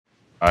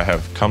I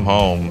have come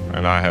home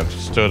and I have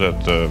stood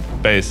at the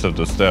base of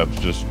the steps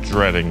just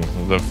dreading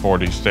the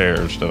 40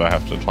 stairs that I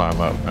have to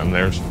climb up. And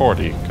there's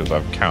 40 because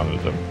I've counted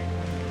them.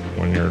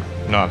 When you're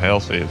not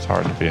healthy, it's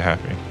hard to be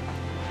happy.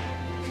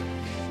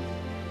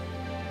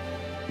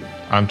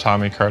 I'm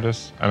Tommy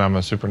Curtis, and I'm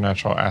a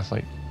supernatural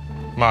athlete.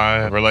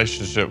 My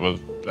relationship with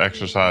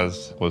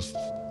exercise was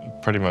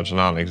pretty much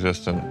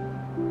non-existent.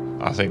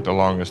 I think the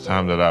longest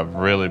time that I've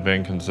really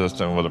been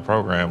consistent with a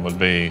program would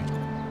be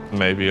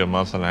maybe a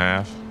month and a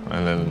half,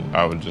 and then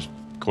I would just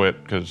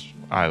quit because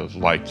I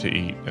like to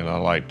eat and I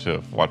like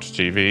to watch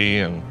TV,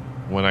 and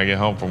when I get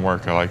home from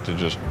work, I like to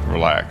just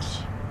relax.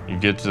 You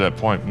get to that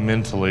point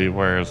mentally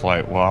where it's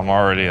like, well, I'm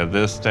already at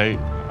this state,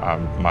 I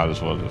might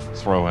as well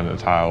just throw in the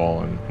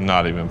towel and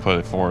not even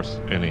put forth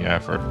any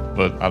effort.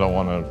 But I don't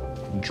want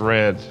to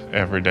dread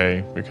every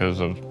day because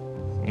of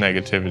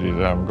negativity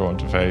that I'm going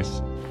to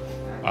face.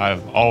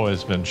 I've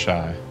always been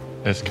shy.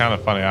 It's kind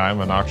of funny, I'm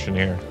an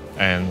auctioneer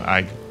and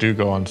I do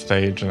go on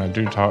stage and I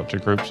do talk to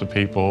groups of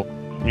people.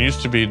 It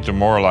used to be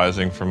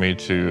demoralizing for me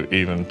to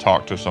even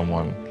talk to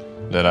someone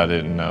that I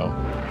didn't know.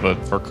 But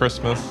for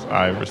Christmas,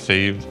 I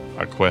received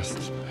a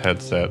Quest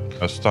headset.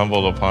 I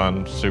stumbled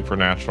upon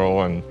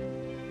Supernatural and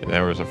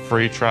there was a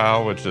free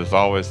trial, which is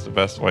always the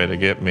best way to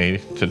get me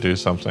to do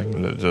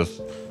something that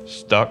just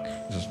stuck.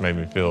 It just made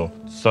me feel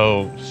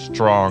so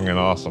strong and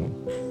awesome.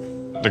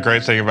 The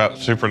great thing about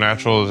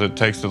Supernatural is it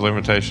takes the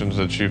limitations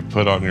that you've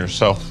put on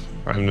yourself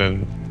and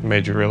then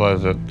made you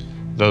realize that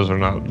those are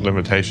not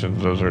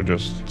limitations, those are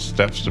just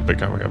steps to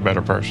becoming a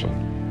better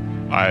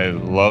person. I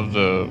love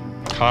the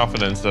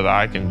confidence that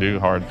I can do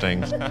hard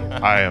things.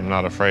 I am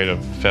not afraid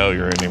of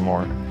failure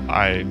anymore.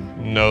 I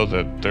know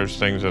that there's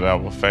things that I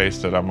will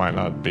face that I might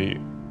not be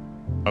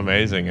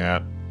amazing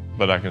at,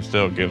 but I can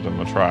still give them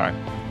a try.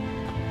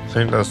 I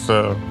think that's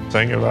the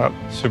thing about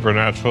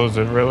Supernatural is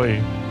it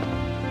really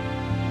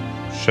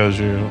shows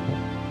you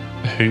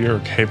who you're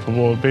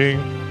capable of being.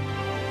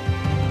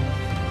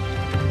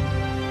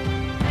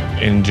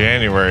 In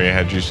January,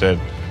 had you said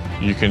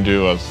you can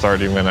do a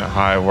 30-minute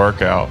high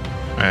workout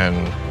and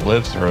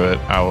live through it,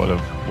 I would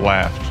have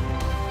laughed.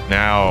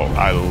 Now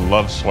I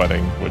love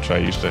sweating, which I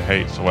used to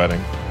hate sweating.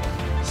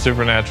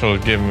 Supernatural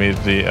has given me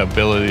the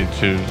ability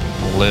to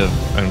live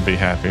and be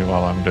happy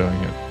while I'm doing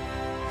it.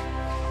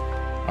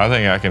 I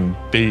think I can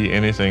be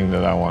anything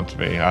that I want to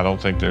be. I don't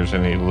think there's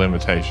any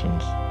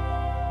limitations.